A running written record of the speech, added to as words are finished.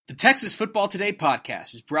The Texas Football Today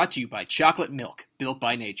podcast is brought to you by Chocolate Milk, built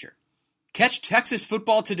by nature. Catch Texas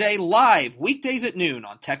Football Today live weekdays at noon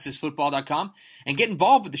on TexasFootball.com and get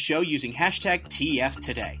involved with the show using hashtag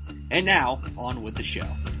TFToday. And now, on with the show.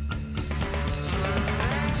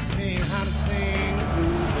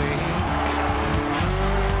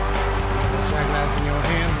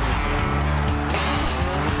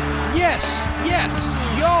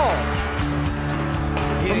 Yes, y'all.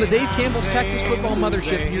 From the Dave Campbell's Texas Football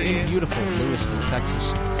Mothership here in beautiful Lewisville,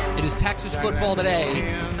 Texas. It is Texas Football Today,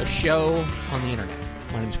 a show on the internet.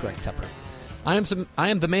 My name is Greg Tepper. I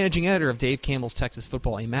am the managing editor of Dave Campbell's Texas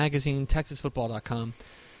Football, a magazine, TexasFootball.com,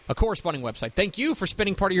 a corresponding website. Thank you for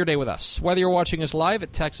spending part of your day with us. Whether you're watching us live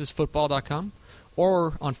at TexasFootball.com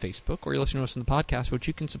or on Facebook, or you're listening to us on the podcast, which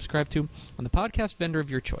you can subscribe to on the podcast vendor of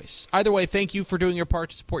your choice. Either way, thank you for doing your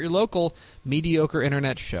part to support your local mediocre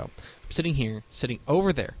internet show. I'm sitting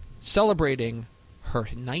over there, celebrating her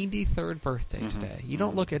 93rd birthday today. You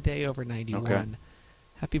don't look a day over 91. Okay.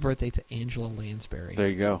 Happy birthday to Angela Lansbury. There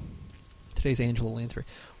you go. Today's Angela Lansbury.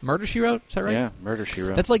 Murder, She Wrote? Is that right? Yeah, Murder, She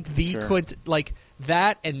Wrote. That's like the like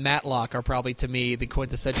that and Matlock are probably, to me, the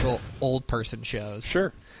quintessential old person shows.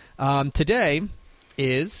 Sure. Today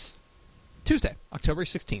is Tuesday, October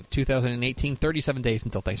 16th, 2018, 37 days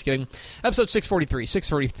until Thanksgiving. Episode 643.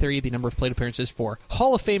 643, the number of plate appearances for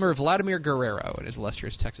Hall of Famer Vladimir Guerrero in his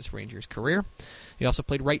illustrious Texas Rangers career. He also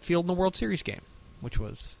played right field in the World Series game, which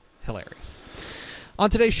was hilarious. On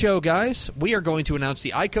today's show, guys, we are going to announce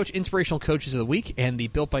the iCoach Inspirational Coaches of the Week and the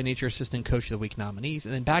Built by Nature Assistant Coach of the Week nominees.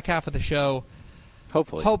 And then back half of the show,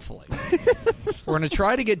 hopefully, we're going to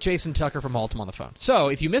try to get Jason Tucker from Haltom on the phone. So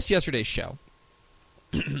if you missed yesterday's show,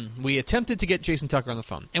 we attempted to get Jason Tucker on the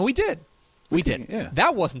phone, and we did. We did. Yeah.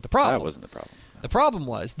 That wasn't the problem. That wasn't the problem. The problem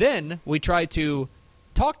was then we tried to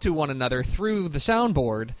talk to one another through the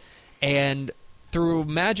soundboard, and through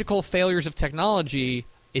magical failures of technology,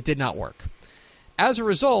 it did not work. As a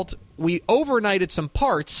result, we overnighted some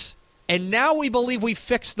parts, and now we believe we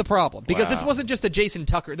fixed the problem. Because this wasn't just a Jason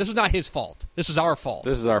Tucker. This was not his fault. This was our fault.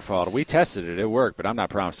 This is our fault. We tested it. It worked, but I'm not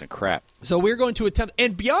promising crap. So we're going to attempt.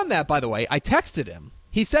 And beyond that, by the way, I texted him.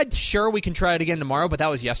 He said, sure, we can try it again tomorrow, but that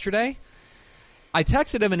was yesterday. I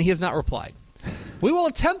texted him, and he has not replied. We will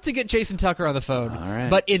attempt to get Jason Tucker on the phone, all right,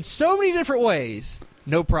 but in so many different ways,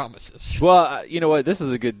 no promises. Well, you know what? This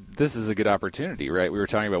is a good opportunity, right? We were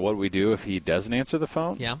talking about what we do if he doesn't answer the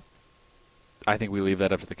phone. Yeah. I think we leave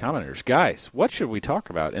that up to the commenters. Guys, what should we talk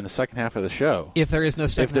about in the second half of the show? If there is no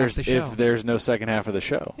second half of the show. If there's no second half of the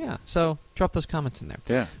show. Yeah, so drop those comments in there.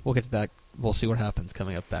 Yeah. We'll get to that. We'll see what happens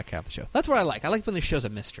coming up back half of the show. That's what I like. I like when the show's a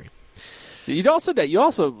mystery. You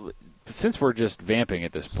also, since we're just vamping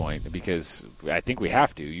at this point, because I think we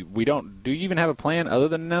have to. Do you even have a plan other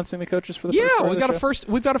than announcing the coaches for the first part of the show?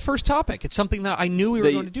 We've got a first topic. It's something that I knew we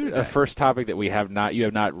were going to do today. A first topic that you have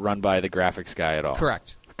not run by the graphics guy at all.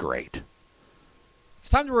 Correct. Great. It's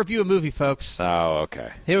time to review a movie, folks. Oh,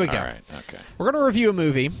 okay. Here we go. All right. Okay. We're going to review a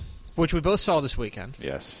movie, which we both saw this weekend.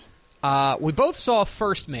 Yes. We both saw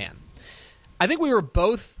First Man. I think we were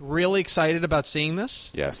both really excited about seeing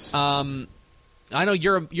this. Yes. I know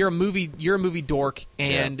you're a movie dork,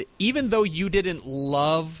 and even though you didn't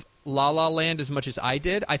love La La Land as much as I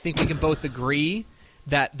did, I think we can both agree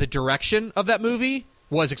that the direction of that movie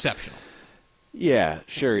was exceptional. Yeah,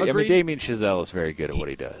 sure. Agreed? I mean, Damien Chazelle is very good at what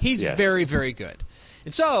he does. He's very, very good.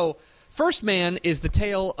 And so, First Man is the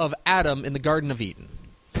tale of Adam in the Garden of Eden.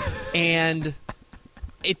 And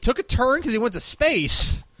it took a turn because he went to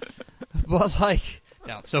space. But,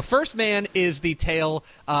 no. So First Man is the tale,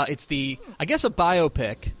 it's a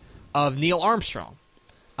biopic of Neil Armstrong,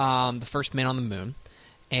 the first man on the moon.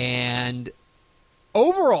 And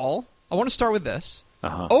overall, I want to start with this.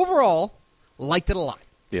 Overall, liked it a lot.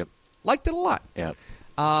 Yep. Liked it a lot. Yep.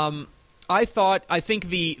 I think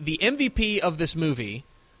the MVP of this movie,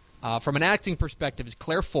 from an acting perspective, is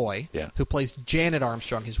Claire Foy, who plays Janet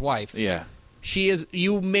Armstrong, his wife. Yeah. She is.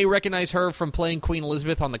 You may recognize her from playing Queen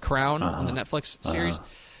Elizabeth on The Crown on the Netflix series.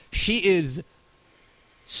 She is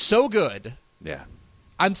so good. Yeah.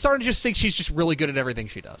 I'm starting to just think she's just really good at everything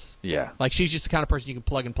she does. Yeah. Like, she's just the kind of person you can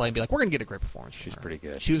plug and play and be like, we're going to get a great performance from her. She's pretty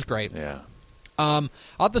good. She was great. Yeah. I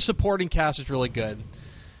thought the supporting cast was really good.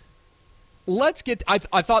 Let's get. I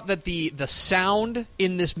thought that the sound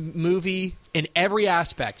in this movie in every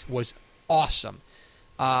aspect was awesome.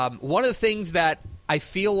 One of the things that I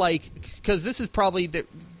feel like, because this is probably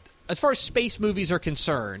as far as space movies are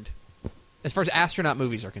concerned, as far as astronaut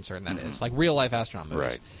movies are concerned, that is like real life astronaut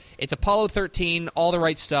movies. Right. It's Apollo 13, All the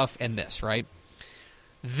Right Stuff, and this, right?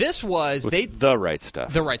 This was the right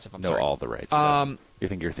stuff. The right stuff. All the right stuff.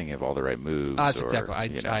 You're thinking of All the Right Moves. That's exactly.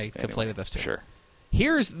 I conflated those two. Sure.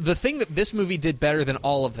 Here's the thing that this movie did better than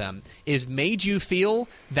all of them is made you feel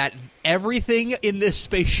that everything in this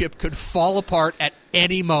spaceship could fall apart at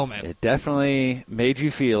any moment. It definitely made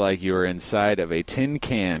you feel like you were inside of a tin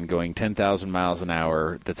can going 10,000 miles an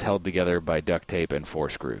hour that's held together by duct tape and 4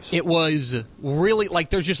 screws. It was really, like,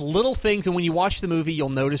 there's just little things, and when you watch the movie, you'll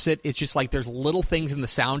notice it. It's just like there's little things in the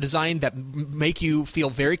sound design that make you feel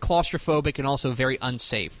very claustrophobic and also very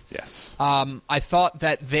unsafe. Yes. I thought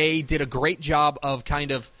that they did a great job of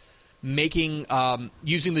kind of making,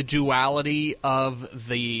 using the duality of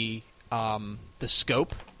the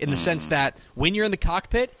scope in the sense that when you're in the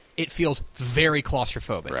cockpit, it feels very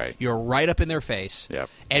claustrophobic. Right. You're right up in their face. Yep.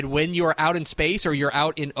 And when you're out in space or you're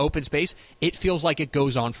out in open space, it feels like it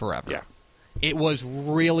goes on forever. Yeah. It was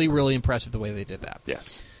really, really impressive the way they did that.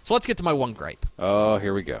 Yes. So let's get to my one gripe. Oh,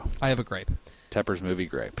 here we go. I have a gripe. Tepper's movie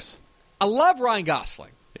grapes. I love Ryan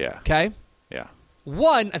Gosling. Yeah. Okay? Yeah.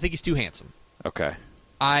 One, I think he's too handsome. Okay.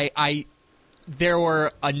 There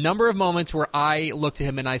were a number of moments where I looked at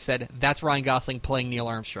him and I said, that's Ryan Gosling playing Neil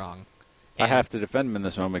Armstrong. I have to defend him in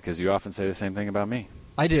this moment because you often say the same thing about me.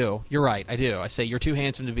 I do. You're right. I do. I say, you're too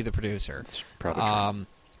handsome to be the producer. It's probably true.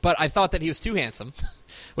 But I thought that he was too handsome,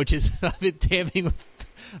 which is a bit damning.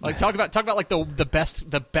 Like, talk about like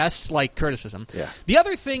the best like criticism. Yeah. The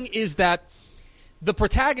other thing is that the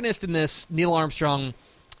protagonist in this, Neil Armstrong,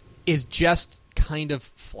 is just kind of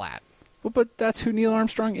flat. Well, but that's who Neil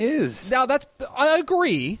Armstrong is. Now I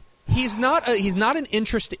agree. He's not an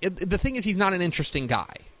interesting. The thing is, he's not an interesting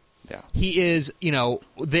guy. Yeah. He is.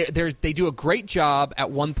 They do a great job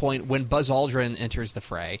at one point when Buzz Aldrin enters the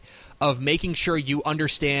fray of making sure you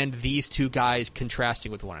understand these two guys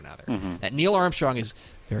contrasting with one another. Mm-hmm. That Neil Armstrong is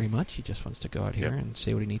very much. He just wants to go out here and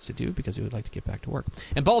say what he needs to do because he would like to get back to work.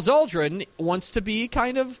 And Buzz Aldrin wants to be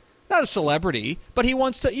kind of not a celebrity, but he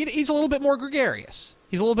wants to. He's a little bit more gregarious.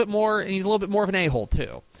 He's a little bit more of an a-hole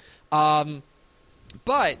too.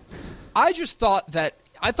 But I just thought that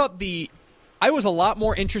I was a lot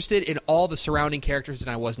more interested in all the surrounding characters than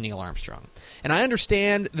I was Neil Armstrong. And I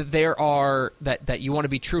understand that that you want to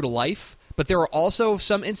be true to life, but there are also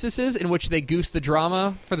some instances in which they goose the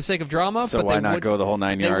drama for the sake of drama. So but why not go the whole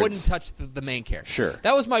 9 yards? They wouldn't touch the main character. Sure.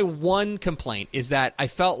 That was my one complaint, is that I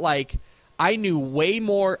felt like I knew way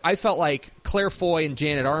more. I felt like Claire Foy and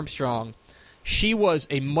Janet Armstrong, she was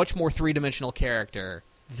a much more three-dimensional character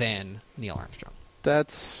than Neil Armstrong.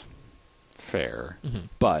 That's fair. Mm-hmm.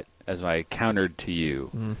 But as I countered to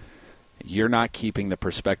you, you're not keeping the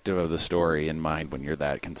perspective of the story in mind when you're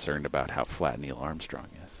that concerned about how flat Neil Armstrong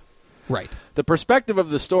is. Right. The perspective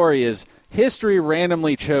of the story is history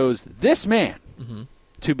randomly chose this man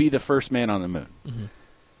to be the first man on the moon. Mm-hmm.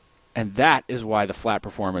 And that is why the flat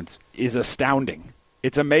performance is astounding.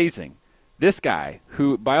 It's amazing. This guy,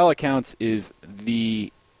 who by all accounts is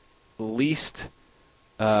the least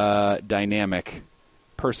dynamic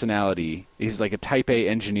personality, he's like a type A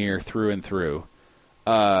engineer through and through.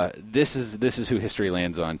 This is who history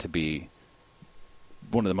lands on to be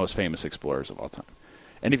one of the most famous explorers of all time.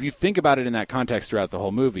 And if you think about it in that context throughout the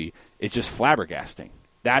whole movie, it's just flabbergasting.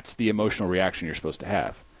 That's the emotional reaction you're supposed to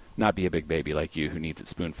have. Not be a big baby like you who needs it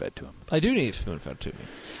spoon-fed to him. I do need it spoon-fed to me.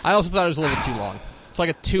 I also thought it was a little bit too long. It's like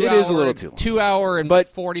a 2 hour. It is a little too long. 2 hour and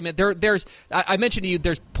 40 minutes. There's. I mentioned to you.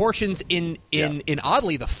 There's portions in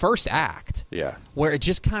oddly the first act. Yeah. Where it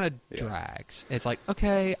just kind of drags. It's like,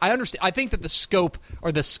 okay, I understand. I think that the scope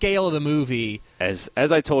or the scale of the movie, as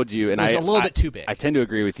I told you, and was a little bit too big. I tend to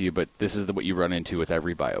agree with you, but this is what you run into with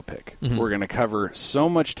every biopic. Mm-hmm. We're going to cover so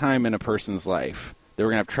much time in a person's life that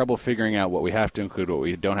we're going to have trouble figuring out what we have to include, what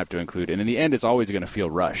we don't have to include, and in the end, it's always going to feel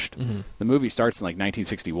rushed. Mm-hmm. The movie starts in like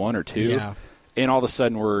 1961 or 2. Yeah. And all of a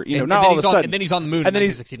sudden we're, not all all of a sudden. And then he's on the moon in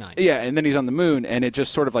 1969. Yeah, and then he's on the moon, and it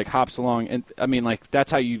just sort of like hops along. And I mean, like, that's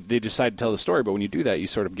how they decide to tell the story, but when you do that, you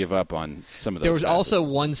sort of give up on some of those There was facets. also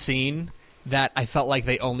one scene that I felt like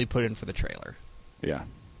they only put in for the trailer. Yeah.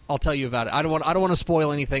 I'll tell you about it. I don't want to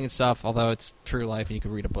spoil anything and stuff, although it's true life and you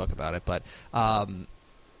can read a book about it. But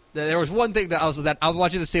there was one thing that I was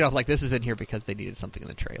watching the scene, I was like, this is in here because they needed something in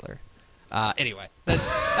the trailer. Anyway,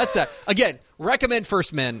 that's that. Again, recommend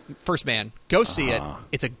First Man. Go see it.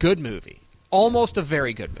 It's a good movie. Almost a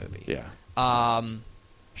very good movie. Yeah.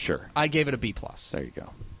 Sure. I gave it a B+. There you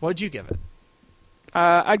go. What'd you give it?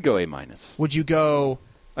 I'd go A-. Would you go...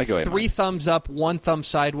 I go A-. 3 thumbs up, 1 thumb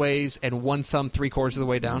sideways, and 1 thumb 3/4 of the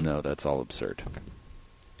way down? No, that's all absurd. Okay.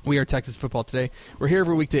 We are Texas Football Today. We're here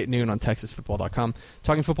every weekday at noon on TexasFootball.com,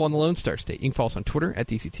 talking football in the Lone Star State. You can follow us on Twitter at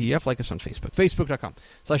DCTF, like us on Facebook,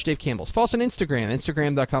 Facebook.com/Dave Campbell's. Follow us on Instagram,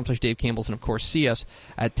 Instagram.com/Dave Campbell's, and of course, see us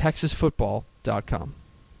at TexasFootball.com.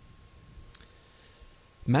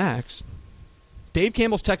 Max, Dave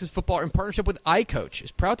Campbell's Texas Football, in partnership with iCoach,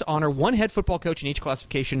 is proud to honor one head football coach in each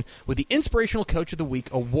classification with the Inspirational Coach of the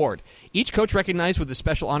Week award. Each coach recognized with a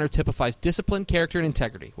special honor typifies discipline, character, and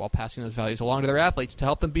integrity while passing those values along to their athletes to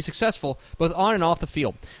help them be successful both on and off the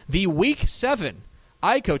field. The Week 7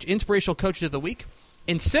 iCoach Inspirational Coach of the Week.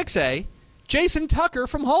 In 6A, Jason Tucker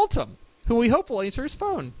from Haltom, who we hope will answer his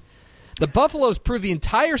phone. The Buffaloes prove to the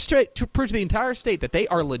entire state that they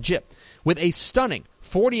are legit with a stunning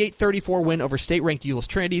 48-34 win over state-ranked Euless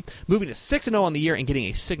Trinity, moving to 6-0 on the year and getting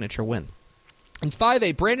a signature win. In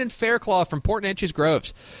 5A, Brandon Faircloth from Port Neches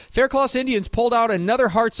Groves. Faircloth's Indians pulled out another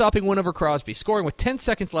heart-stopping win over Crosby, scoring with 10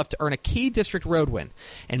 seconds left to earn a key district road win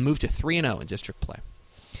and move to 3-0 in district play.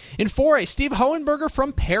 In 4A, Steve Hohenberger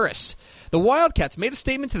from Paris. The Wildcats made a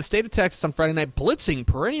statement to the state of Texas on Friday night, blitzing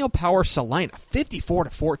perennial power Salina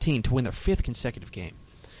 54-14 to win their 5th consecutive game.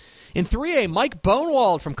 In 3A, Mike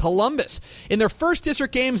Bonewald from Columbus. In their first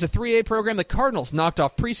district game as a 3A program, the Cardinals knocked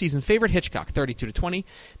off preseason favorite Hitchcock 32-20,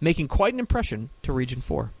 making quite an impression to Region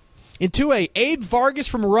 4. In 2A, Abe Vargas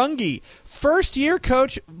from Runge. First-year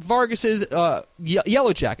coach Vargas's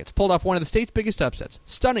Yellow Jackets pulled off one of the state's biggest upsets,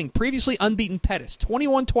 stunning previously unbeaten Pettis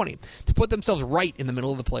 21-20 to put themselves right in the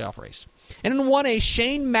middle of the playoff race. And in 1A,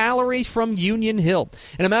 Shane Mallory from Union Hill.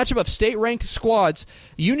 In a matchup of state-ranked squads,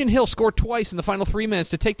 Union Hill scored twice in the final 3 minutes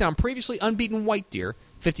to take down previously unbeaten White Deer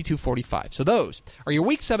 52-45. So those are your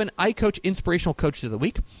Week 7 iCoach Inspirational Coaches of the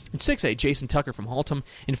Week. In 6A, Jason Tucker from Haltom.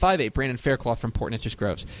 In 5A, Brandon Faircloth from Port Neches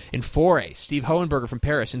Groves. In 4A, Steve Hohenberger from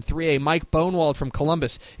Paris. In 3A, Mike Bonewald from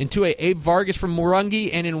Columbus. In 2A, Abe Vargas from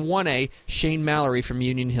Morangi. And in 1A, Shane Mallory from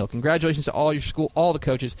Union Hill. Congratulations to all your school, all the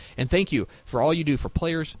coaches, and thank you for all you do for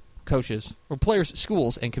players, coaches, or players,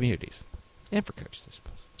 schools, and communities. And for coaches, I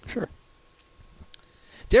suppose. Sure.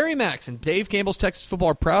 Derry Max and Dave Campbell's Texas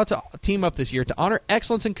Football are proud to team up this year to honor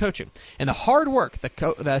excellence in coaching and the hard work that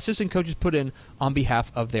assistant coaches put in on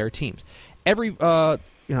behalf of their teams.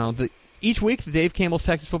 Each week, the Dave Campbell's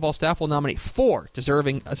Texas Football staff will nominate 4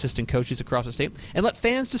 deserving assistant coaches across the state and let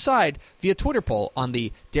fans decide via Twitter poll on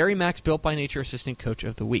the Derry Max Built by Nature Assistant Coach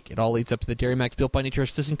of the Week. It all leads up to the Derry Max Built by Nature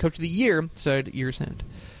Assistant Coach of the Year, decided at year's end.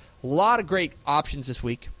 A lot of great options this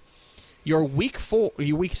week. Your Week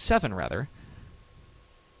 7,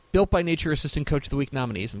 Built by Nature Assistant Coach of the Week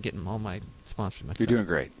nominees. I'm getting all my sponsors. You're doing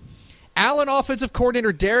great. Allen offensive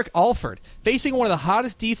coordinator Derek Alford. Facing one of the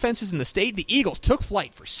hottest defenses in the state, the Eagles took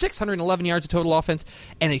flight for 611 yards of total offense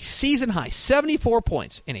and a season-high 74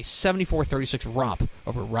 points in a 74-36 romp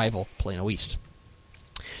over rival Plano East.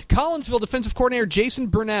 Collinsville defensive coordinator Jason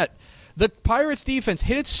Burnett. The Pirates' defense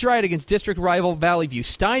hit its stride against district rival Valley View,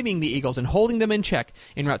 stymieing the Eagles and holding them in check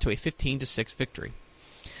en route to a 15-6 victory.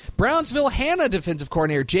 Brownsville-Hanna defensive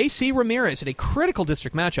coordinator J.C. Ramirez in a critical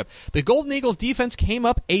district matchup. The Golden Eagles defense came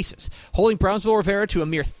up aces, holding Brownsville-Rivera to a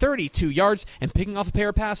mere 32 yards and picking off a pair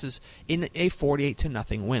of passes in a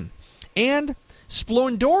 48-0 win. And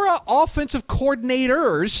Splendora offensive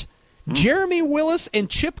coordinators Jeremy Willis and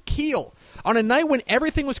Chip Keel. On a night when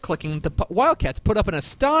everything was clicking, the Wildcats put up an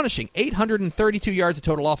astonishing 832 yards of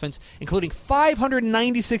total offense, including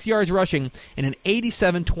 596 yards rushing and an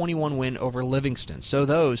 87-21 win over Livingston. So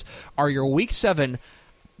those are your Week 7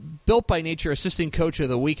 Built by Nature Assistant Coach of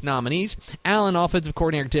the Week nominees. Allen Offensive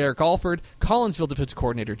Coordinator Derek Alford, Collinsville Defensive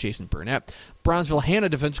Coordinator Jason Burnett, Brownsville-Hanna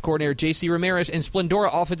Defensive Coordinator J.C. Ramirez, and Splendora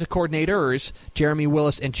Offensive Coordinators Jeremy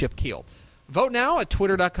Willis and Chip Keel. Vote now at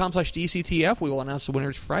twitter.com/DCTF. We will announce the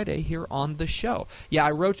winners Friday here on the show. Yeah, I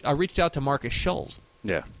reached out to Marcus Schulz,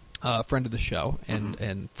 a friend of the show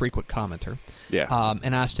and frequent commenter,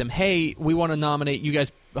 and asked him, hey, we want to nominate, you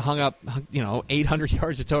guys hung up 800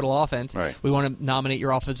 yards of total offense. Right. We want to nominate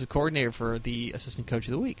your offensive coordinator for the Assistant Coach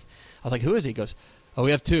of the Week. I was like, who is he? He goes,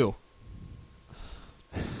 we have 2.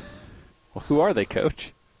 Well, who are they,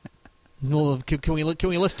 Coach? Well, can we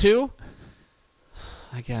list 2?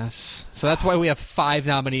 I guess. So that's why we have 5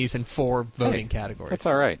 nominees and 4 voting categories. That's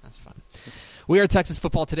all right. That's fun. We are Texas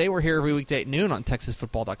Football Today. We're here every weekday at noon on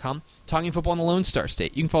TexasFootball.com, talking football in the Lone Star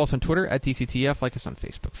State. You can follow us on Twitter at DCTF, like us on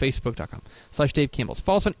Facebook, Facebook.com/Dave Campbell's.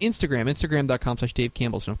 Follow us on Instagram, Instagram.com/Dave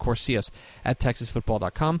Campbell's, and of course see us at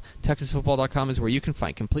TexasFootball.com. TexasFootball.com is where you can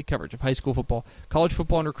find complete coverage of high school football, college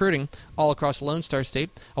football, and recruiting all across the Lone Star State.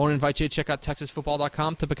 I want to invite you to check out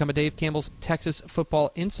TexasFootball.com to become a Dave Campbell's Texas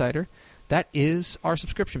Football Insider. That is our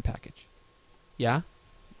subscription package. Yeah?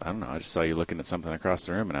 I don't know. I just saw you looking at something across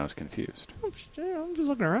the room, and I was confused. I'm just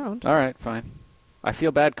looking around. All right, fine. I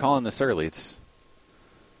feel bad calling this early.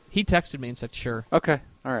 He texted me and said, sure. Okay.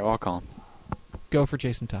 All right, well, I'll call him. Go for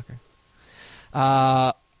Jason Tucker.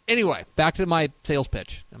 Anyway, back to my sales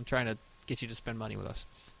pitch. I'm trying to get you to spend money with us.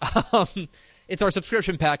 It's our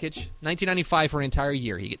subscription package, $19.95 for an entire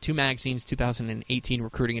year. You get 2 magazines, 2018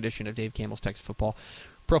 recruiting edition of Dave Campbell's Texas Football,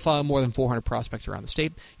 profile more than 400 prospects around the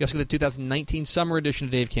state. You also get the 2019 summer edition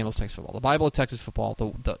of Dave Campbell's Texas Football, the Bible of Texas Football,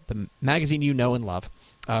 the magazine you know and love,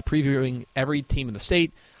 previewing every team in the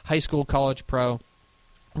state, high school, college, pro,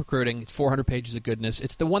 recruiting. It's 400 pages of goodness.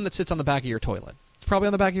 It's the one that sits on the back of your toilet. It's probably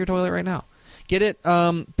on the back of your toilet right now. Get it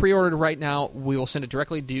pre-ordered right now. We will send it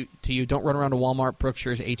directly to you. Don't run around to Walmart,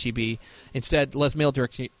 Brookshire's, H-E-B. Instead, let's mail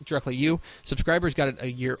directly to you. Subscribers got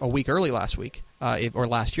it a week early last week, or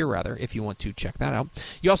last year, rather, if you want to check that out.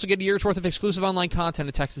 You also get a year's worth of exclusive online content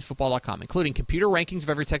at TexasFootball.com, including computer rankings of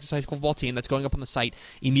every Texas high school football team that's going up on the site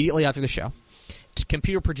immediately after the show.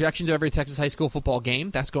 Computer projections of every Texas high school football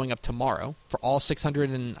game. That's going up tomorrow for all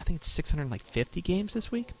 650 games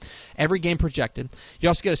this week. Every game projected. You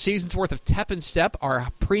also get a season's worth of Tep and Step, our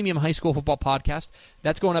premium high school football podcast.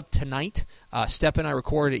 That's going up tonight. Step and I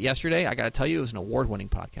recorded it yesterday. I got to tell you, it was an award-winning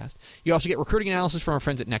podcast. You also get recruiting analysis from our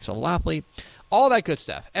friends at Nexel Lapley. All that good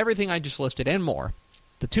stuff. Everything I just listed and more.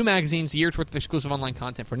 The 2 magazines, the year's worth of exclusive online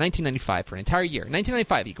content for $19.95 for an entire year.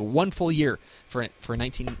 $19.95, you get 1 full year for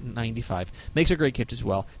 $19.95. Makes a great gift as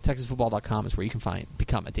well. TexasFootball.com is where you can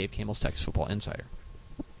become a Dave Campbell's Texas Football Insider.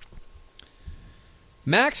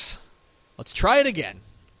 Max, let's try it again.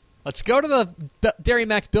 Let's go to the Dairy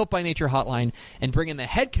Max Built by Nature hotline and bring in the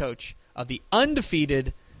head coach of the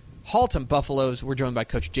undefeated Haltom Buffaloes. We're joined by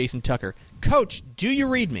Coach Jason Tucker. Coach, do you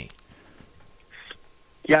read me?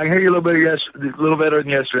 Yeah, I can hear you a little better than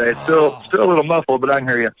yesterday. It's still a little muffled, but I can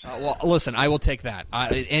hear you. Well, listen, I will take that.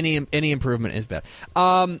 Any improvement is better.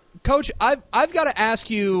 Coach, I've got to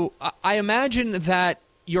ask you. I imagine that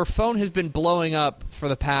your phone has been blowing up for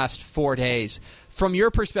the past 4 days. From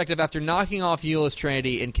your perspective, after knocking off Euless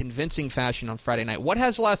Trinity in convincing fashion on Friday night, what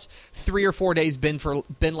has the last 3 or 4 days been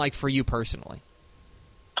like for you personally?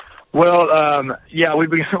 Well, yeah, we've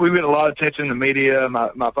been a lot of attention in the media.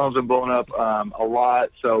 My phone's been blowing up a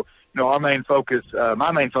lot. So, our main focus,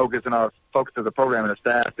 my main focus, and our focus of the program and the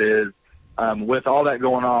staff is, with all that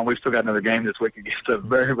going on, we've still got another game this week against a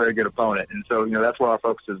very, very good opponent. And so, that's where our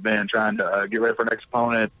focus has been, trying to get ready for our next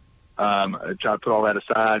opponent. Try to put all that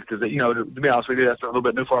aside because, to be honest with you, that's a little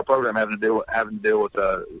bit new for our program, having to deal with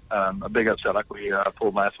a big upset like we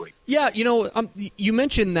pulled last week. Yeah, you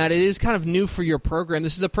mentioned that it is kind of new for your program.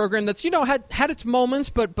 This is a program that's had its moments,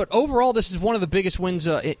 but overall, this is one of the biggest wins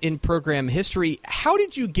in program history. How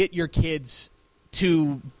did you get your kids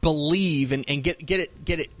to believe and get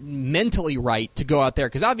it mentally right to go out there?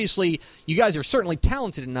 Because obviously you guys are certainly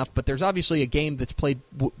talented enough, but there's obviously a game that's played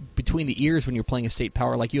between the ears when you're playing a state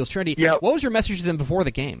power like Euless Trinity. Yep. What was your message to them before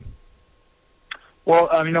the game? Well,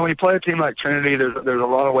 when you play a team like Trinity, there's a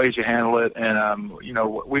lot of ways you handle it, and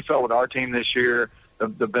we felt with our team this year,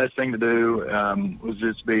 the best thing to do was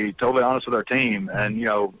just be totally honest with our team, and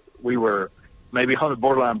we were maybe on the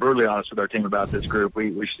borderline brutally honest with our team about this group.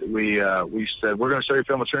 We said, we're going to show you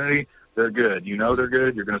film of Trinity. They're good. They're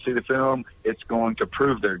good. You're going to see the film. It's going to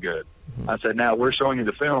prove they're good. Mm-hmm. I said, now we're showing you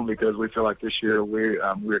the film because we feel like this year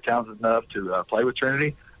we're talented enough to play with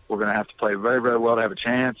Trinity. We're going to have to play very, very well to have a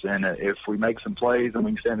chance. And if we make some plays and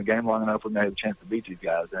we can stay in the game long enough, we may have a chance to beat these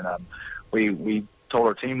guys. And we told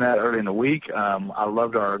our team that early in the week. I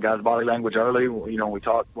loved our guys' body language early. When we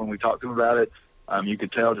talked to them about it, you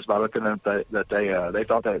could tell just by looking at them that they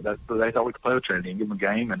thought they thought we could play with Trinity and give them a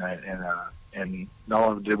game, and not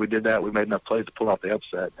only did we did that, we made enough plays to pull off the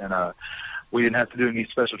upset, and we didn't have to do any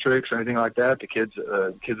special tricks or anything like that. The kids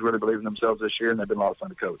really believe in themselves this year, and they've been a lot of fun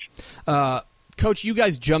to coach. Coach, you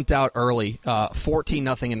guys jumped out early,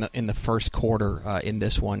 14-0 in the first quarter in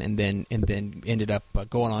this one, and then ended up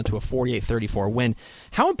going on to a 48-34 win.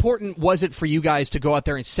 How important was it for you guys to go out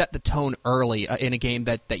there and set the tone early in a game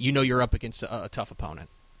that you're up against a tough opponent?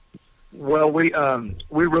 Well, we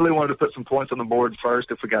really wanted to put some points on the board first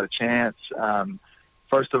if we got a chance. We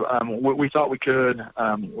thought we could.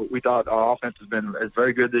 We thought our offense is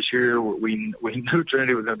very good this year. We knew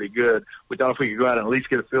Trinity was going to be good. We thought if we could go out and at least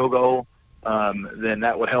get a field goal, then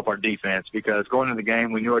that would help our defense, because going into the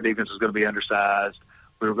game, we knew our defense was going to be undersized.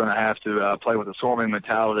 We were going to have to play with a swarming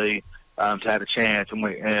mentality to have a chance.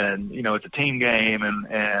 And it's a team game,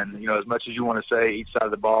 and as much as you want to say each side of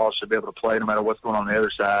the ball should be able to play no matter what's going on the other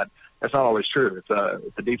side, that's not always true.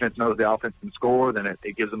 If the defense knows the offense can score, then it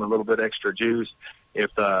gives them a little bit extra juice.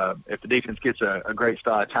 If the defense gets a great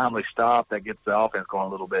timely stop, that gets the offense going a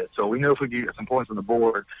little bit. So we knew if we could get some points on the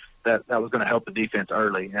board, that was going to help the defense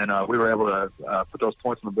early. And we were able to put those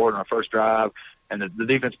points on the board on our first drive, and the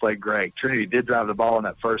defense played great. Trinity did drive the ball in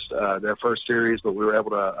that their first series, but we were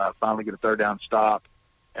able to finally get a third down stop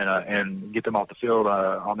and get them off the field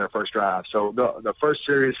on their first drive. So the first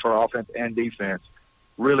series for offense and defense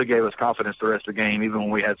really gave us confidence the rest of the game, even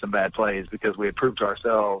when we had some bad plays, because we had proved to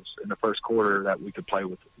ourselves in the first quarter that we could play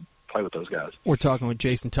with those guys. We're talking with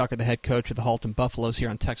Jason Tucker, the head coach of the Halton Buffaloes here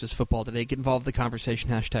on Texas Football Today. Get involved in the conversation,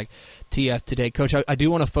 #TF Today. Coach, I do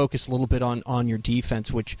want to focus a little bit on your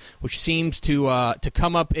defense, which seems to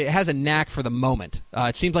come up. It has a knack for the moment.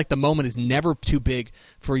 It seems like the moment is never too big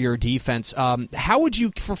for your defense. How would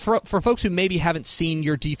you, for folks who maybe haven't seen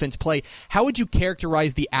your defense play, how would you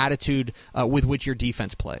characterize the attitude with which your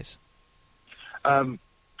defense plays? You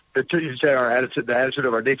say our attitude, the attitude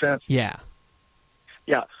of our defense? Yeah.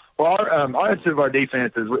 Yeah. Well, our attitude of our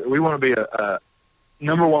defense is we want to be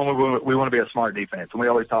number one. We want to be a smart defense, and we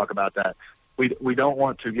always talk about that. We don't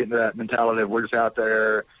want to get into that mentality of we're just out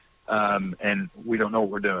there and we don't know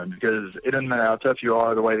what we're doing, because it doesn't matter how tough you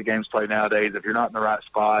are. The way the game's played nowadays, if you're not in the right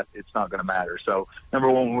spot, it's not going to matter. So,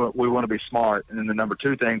 number one, we want to be smart, and then the number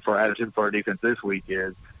two thing for our attitude for our defense this week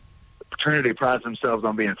is Trinity prides themselves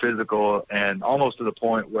on being physical, and almost to the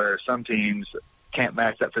point where some teams can't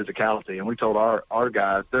match that physicality. And we told our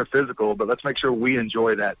guys, they're physical, but let's make sure we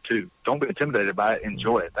enjoy that too. Don't be intimidated by it.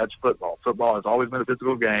 Enjoy it. That's football. Football has always been a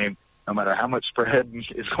physical game. No matter how much spread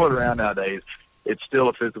is going around nowadays, it's still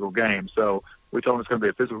a physical game. So we told them it's going to be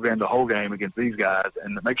a physical game the whole game against these guys,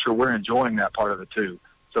 and to make sure we're enjoying that part of it too.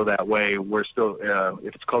 So that way we're still,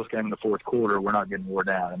 if it's a close game in the fourth quarter, we're not getting wore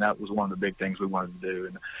down. And that was one of the big things we wanted to do.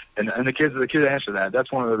 And the kids answer that.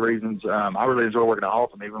 That's one of the reasons I really enjoy working at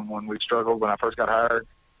Halton. Even when we struggled when I first got hired,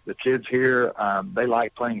 the kids here, they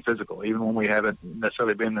like playing physical. Even when we haven't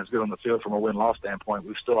necessarily been as good on the field from a win-loss standpoint,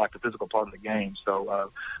 we still like the physical part of the game. So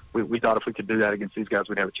we thought if we could do that against these guys,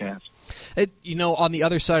 we'd have a chance. On the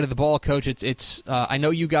other side of the ball, Coach, it's I know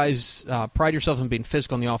you guys pride yourselves on being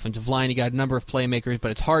physical on the offensive line. You got a number of playmakers, but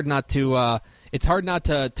it's hard not to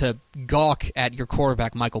gawk at your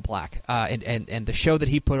quarterback, Michael Black, and the show that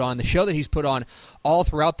he put on, the show that he's put on all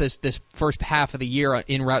throughout this first half of the year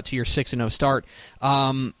en route to your 6-0 start.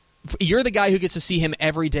 You're the guy who gets to see him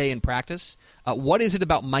every day in practice. What is it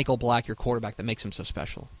about Michael Black, your quarterback, that makes him so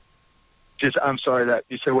special? I'm sorry, that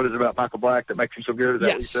you said what is it about Michael Black that makes him so good? Is that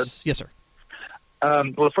what you said? Yes, sir.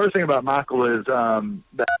 Well, the first thing about Michael is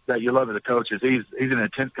that you love as a coach is he's an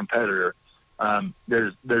intense competitor.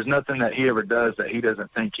 There's nothing that he ever does that he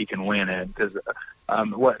doesn't think he can win in, because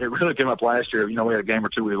what it really came up last year. We had a game or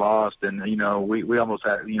two we lost, and we almost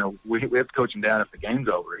had we have to coach him down if the game's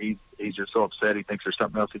over. He's just so upset. He thinks there's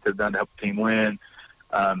something else he could have done to help the team win.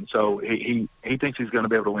 So he thinks he's going to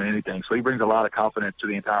be able to win anything. So he brings a lot of confidence to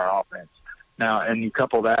the entire offense. Now, and you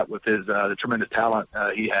couple that with his the tremendous talent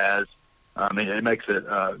he has. It makes it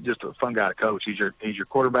just a fun guy to coach. He's your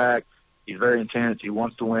quarterback. He's very intense. He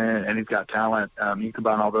wants to win, and he's got talent. You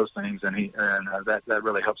combine all those things, and that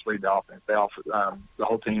really helps lead the offense. The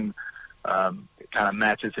whole team kind of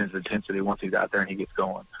matches his intensity once he's out there and he gets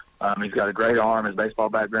going. He's got a great arm. His baseball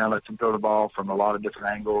background lets him throw the ball from a lot of different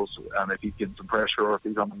angles if he's getting some pressure or if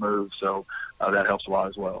he's on the move. So that helps a lot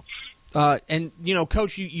as well. And,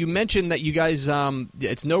 Coach, you mentioned that you guys,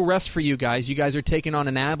 it's no rest for you guys. You guys are taking on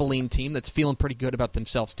an Abilene team that's feeling pretty good about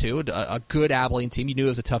themselves, too, a good Abilene team. You knew it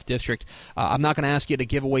was a tough district. I'm not going to ask you to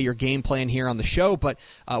give away your game plan here on the show, but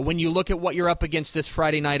when you look at what you're up against this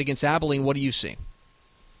Friday night against Abilene, what do you see?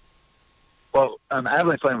 Well,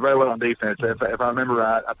 Abilene's playing very well on defense. If I remember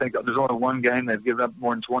right, I think there's only one game they've given up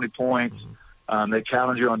more than 20 points. They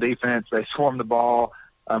challenge you on defense. They swarm the ball.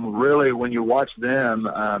 Really, when you watch them,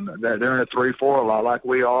 they're in a 3-4 a lot like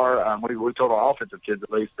we are. We told our offensive kids,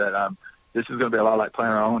 at least, that this is going to be a lot like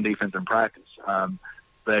playing our own defense in practice.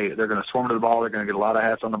 They're going to swarm to the ball. They're going to get a lot of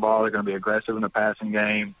hats on the ball. They're going to be aggressive in the passing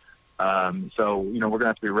game. So we're going to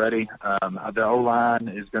have to be ready. The O-line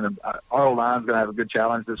is our O-line is going to have a good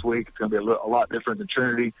challenge this week. It's going to be a lot different than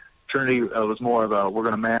Trinity. Trinity was more of we're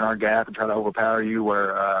going to man our gap and try to overpower you,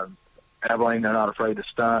 where Abilene, they're not afraid to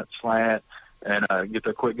stunt, slant, and get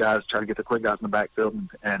the quick guys, try to get the quick guys in the backfield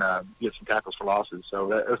and get some tackles for losses. So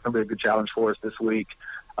that's going to be a good challenge for us this week.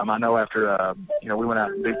 I know after we went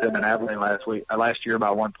out and beat them in Abilene last year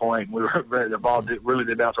by 1 point. We were the ball really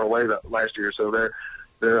did bounce our way last year. So they're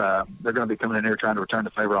going to be coming in here trying to return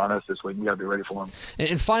the favor on us this week. We got to be ready for them.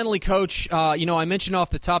 And finally, Coach, I mentioned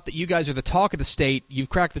off the top that you guys are the talk of the state. You've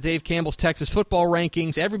cracked the Dave Campbell's Texas football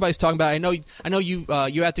rankings. Everybody's talking about it. I know you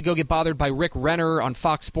had to go get bothered by Rick Renner on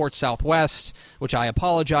Fox Sports Southwest, which I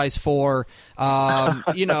apologize for.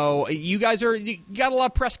 You guys you got a lot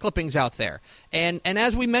of press clippings out there, and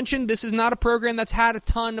as we mentioned, this is not a program that's had a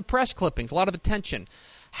ton of press clippings, a lot of attention.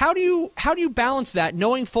 How do you balance that,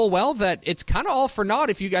 knowing full well that it's kind of all for naught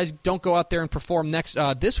if you guys don't go out there and perform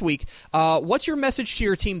this week? What's your message to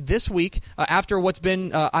your team this week after what's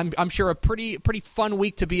been, I'm sure, a pretty fun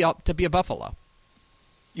week to be a Buffalo?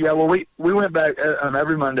 Yeah, well, we went back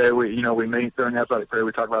every Monday. We meet during athletic prayer.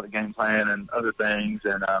 We talk about the game plan and other things,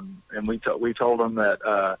 and we told them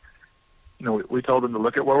that we told them to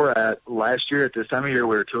look at where we're at. Last year at this time of year,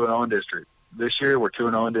 we were 2-0 in district. This year, we're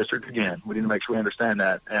 2-0 in district again. We need to make sure we understand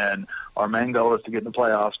that. And our main goal is to get in the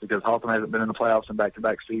playoffs because Haltom hasn't been in the playoffs in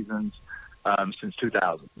back-to-back seasons since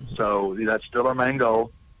 2000. So that's still our main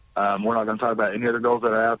goal. We're not going to talk about any other goals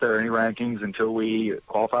that are out there, any rankings, until we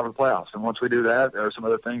qualify for the playoffs. And once we do that, there are some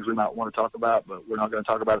other things we might want to talk about, but we're not going to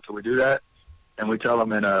talk about it until we do that. And we tell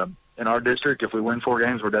them in our district, if we win 4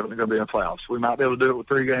 games, we're definitely going to be in the playoffs. We might be able to do it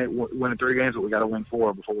with winning 3 games, but we got to win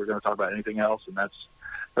 4 before we're going to talk about anything else. And that's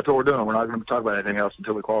what we're doing. We're not going to talk about anything else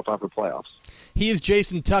until we qualify for the playoffs. He is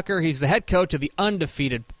Jason Tucker. He's the head coach of the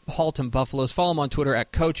undefeated Haltom Buffaloes. Follow him on Twitter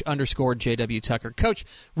at Coach_JW Tucker. Coach,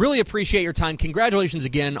 really appreciate your time. Congratulations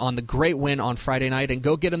again on the great win on Friday night, and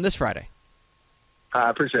go get him this Friday. I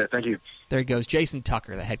appreciate it. Thank you. There he goes, Jason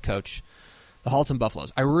Tucker, the head coach, the Haltom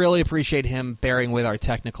Buffaloes. I really appreciate him bearing with our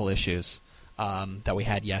technical issues that we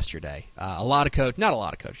had yesterday. Not a lot of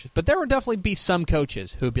coaches, but there would definitely be some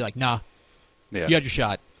coaches who would be like, nah, you had your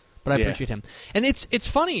shot. But I appreciate him. And it's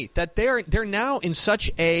funny that they're now in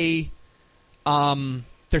such a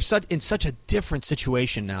in such a different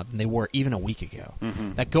situation now than they were even a week ago.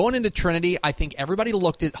 Mm-hmm. That going into Trinity, I think everybody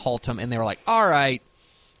looked at Haltom and they were like, all right,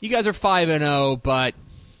 you guys are 5-0, but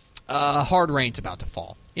hard rain's about to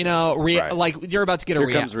fall. Like you're about to get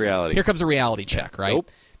Here comes reality. Here comes a reality check, right? Nope.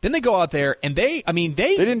 Then they go out there and they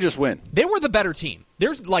didn't just win. They were the better team.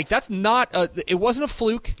 That's not it wasn't a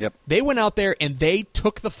fluke. Yep. They went out there and they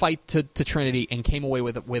took the fight to Trinity and came away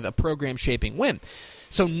with a program shaping win.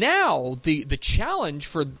 So now the challenge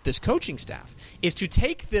for this coaching staff is to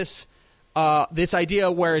take this idea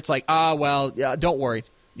where it's like, don't worry,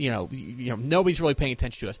 nobody's really paying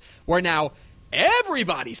attention to us. Where now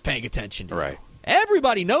everybody's paying attention to right. you.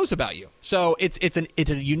 Everybody knows about you, so it's a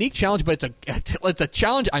unique challenge, but it's a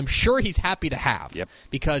challenge I'm sure he's happy to have. Yep.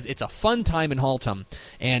 Because it's a fun time in Haltom,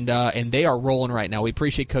 and they are rolling right now. We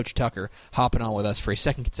appreciate Coach Tucker hopping on with us for a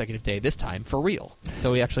second consecutive day, this time for real.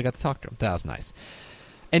 So we actually got to talk to him. That was nice.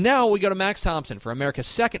 And now we go to Max Thompson for America's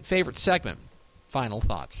second favorite segment. Final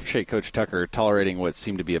thoughts. Appreciate Coach Tucker tolerating what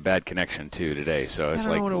seemed to be a bad connection too today. So it's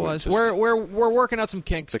I don't know what it was. We're working out some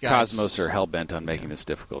kinks. The guys. Cosmos are hell bent on making this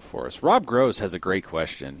difficult for us. Rob Gross has a great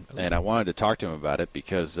question, and I wanted to talk to him about it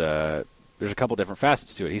because there's a couple different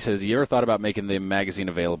facets to it. He says, "You ever thought about making the magazine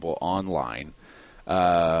available online?"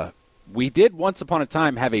 We did once upon a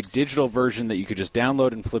time have a digital version that you could just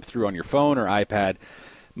download and flip through on your phone or iPad.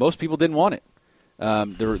 Most people didn't want it.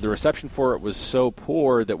 The reception for it was so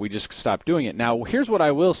poor that we just stopped doing it. Now, here's what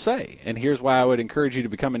I will say, and here's why I would encourage you to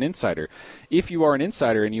become an insider. If you are an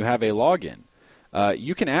insider and you have a login,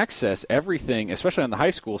 you can access everything, especially on the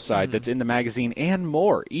high school side, that's in the magazine and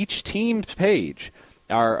more. Each team's page,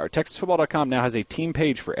 our TexasFootball.com now has a team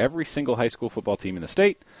page for every single high school football team in the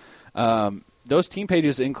state. Those team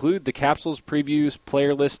pages include the capsules, previews,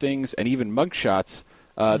 player listings, and even mugshots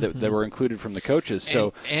that were included from the coaches.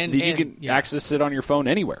 So you can access it on your phone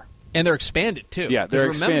anywhere. And they're expanded, too. Yeah, they're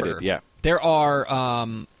expanded. Remember, yeah. There are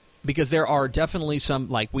because there are definitely some,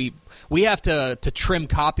 like we have to trim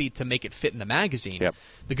copy to make it fit in the magazine. Yep.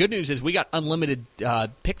 The good news is we got unlimited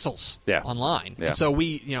pixels online. Yeah. And so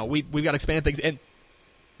we've got expanded things. And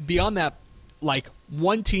beyond that, like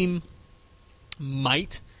one team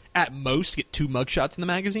might at most get 2 mugshots in the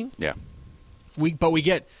magazine. Yeah. You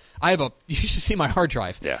should see my hard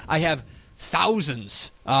drive. Yeah. I have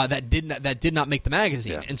thousands that did not make the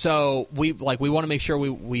magazine, Yeah. and so we want to make sure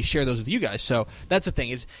we share those with you guys. So that's the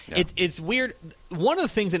thing. It's weird. One of the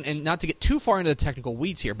things, and not to get too far into the technical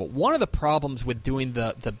weeds here, but one of the problems with doing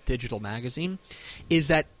the digital magazine is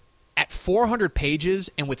that at 400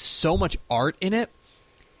 pages and with so much art in it,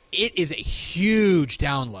 it is a huge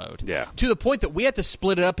download. Yeah. To the point that we had to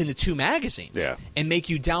split it up into 2 magazines. Yeah. And make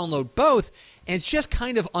you download both. And it's just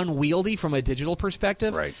kind of unwieldy from a digital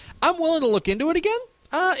perspective. Right. I'm willing to look into it again.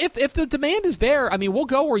 If the demand is there, I mean, we'll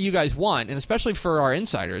go where you guys want, and especially for our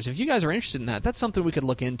insiders. If you guys are interested in that, that's something we could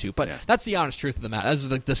look into. But that's the honest truth of the matter. Those are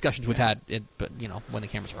the discussions we've had, when the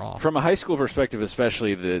cameras are off. From a high school perspective,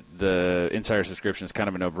 especially, the insider subscription is kind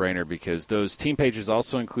of a no-brainer because those team pages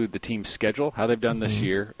also include the team's schedule, how they've done this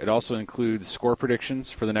year. It also includes score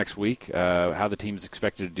predictions for the next week, how the team is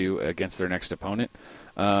expected to do against their next opponent,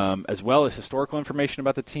 as well as historical information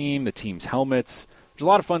about the team's helmets. there's a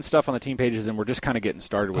lot of fun stuff on the team pages, and we're just kind of getting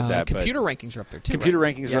started with that. Computer rankings are up there, too. Computer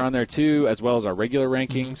right? rankings are on there, too, as well as our regular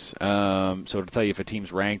rankings. So to tell you if a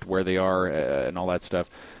team's ranked, where they are, and all that stuff.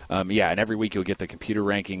 And every week you'll get the computer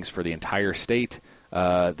rankings for the entire state,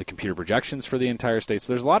 the computer projections for the entire state.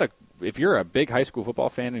 So there's a lot of, if you're a big high school football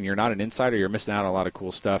fan and you're not an insider, you're missing out on a lot of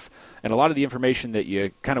cool stuff. And a lot of the information that you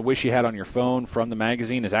kind of wish you had on your phone from the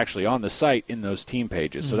magazine is actually on the site in those team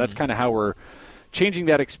pages. So that's kind of how we're changing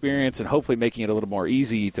that experience and hopefully making it a little more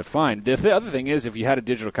easy to find. The other thing is, if you had a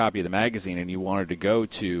digital copy of the magazine and you wanted to go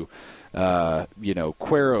to,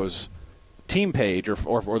 Cuero's team page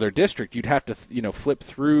or their district, you'd have to flip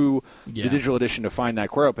through the digital edition to find that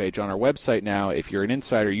Cuero page. On our website now, if you're an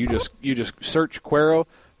insider, you just search Cuero.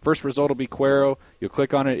 First result will be Cuero. You'll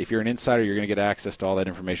click on it. If you're an insider, you're going to get access to all that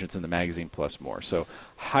information. It's in the magazine plus more. So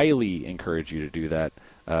highly encourage you to do that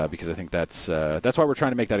because I think that's why we're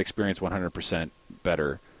trying to make that experience 100%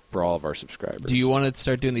 better for all of our subscribers. Do you want to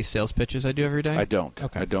start doing these sales pitches I do every day? I don't.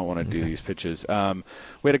 Okay. I don't want to do these pitches. We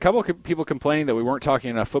had a couple of people complaining that we weren't talking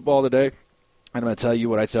enough football today. I'm going to tell you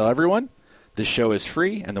what I tell everyone. This show is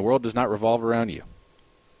free, and the world does not revolve around you.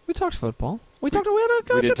 We talked football. We did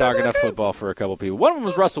talk enough football for a couple people. One of them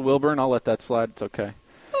was Russell Wilburn. I'll let that slide. It's okay.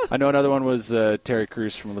 I know another one was Terry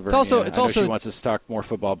Crews from Liverpool. I know she wants us to talk more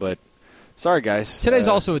football, but sorry, guys. Today's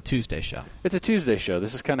also a Tuesday show. It's a Tuesday show.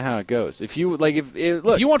 This is kind of how it goes. If you if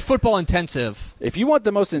you want football intensive, if you want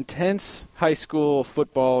the most intense high school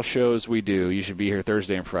football shows we do, you should be here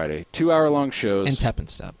Thursday and Friday. 2-hour-long shows. And Tep and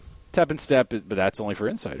Step. Tep and Step, but that's only for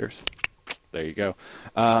insiders. There you go.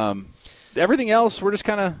 Everything else, we're just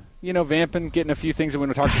kind of vamping, getting a few things. We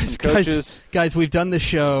want to talk to some coaches. Guys, we've done this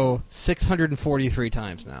show 643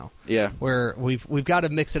 times now. Yeah, where we've got to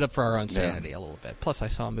mix it up for our own sanity a little bit. Plus, I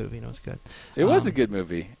saw a movie and it was good. It was a good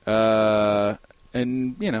movie,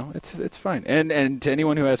 and it's fine. And to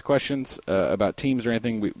anyone who has questions about teams or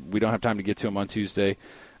anything, we don't have time to get to them on Tuesday.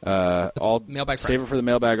 I'll save it for the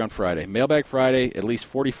mailbag on Friday. Mailbag Friday, at least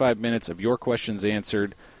 45 minutes of your questions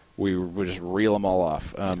answered. We'll just reel them all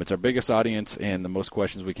off. It's our biggest audience and the most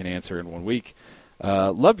questions we can answer in 1 week.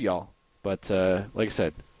 Love y'all, but like I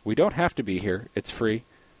said, we don't have to be here. It's free,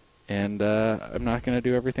 and I'm not going to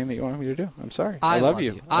do everything that you want me to do. I'm sorry. I love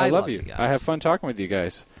you. I love you. I have fun talking with you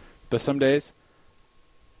guys, but some days,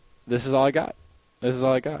 this is all I got. This is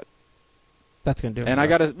all I got. That's going to do it. And I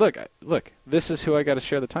got to look. This is who I got to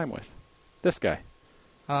share the time with. This guy.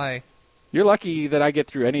 Hi. You're lucky that I get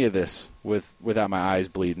through any of this without my eyes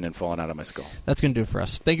bleeding and falling out of my skull. That's going to do it for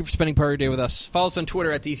us. Thank you for spending part of your day with us. Follow us on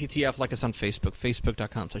Twitter at DCTF. Like us on Facebook,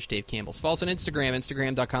 facebook.com/Dave Campbells. Follow us on Instagram,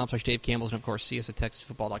 instagram.com/Dave Campbells. And, of course, see us at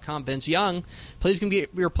TexasFootball.com. Vince Young, please can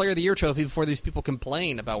get your Player of the Year trophy before these people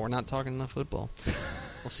complain about we're not talking enough football.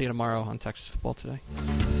 We'll see you tomorrow on Texas Football Today.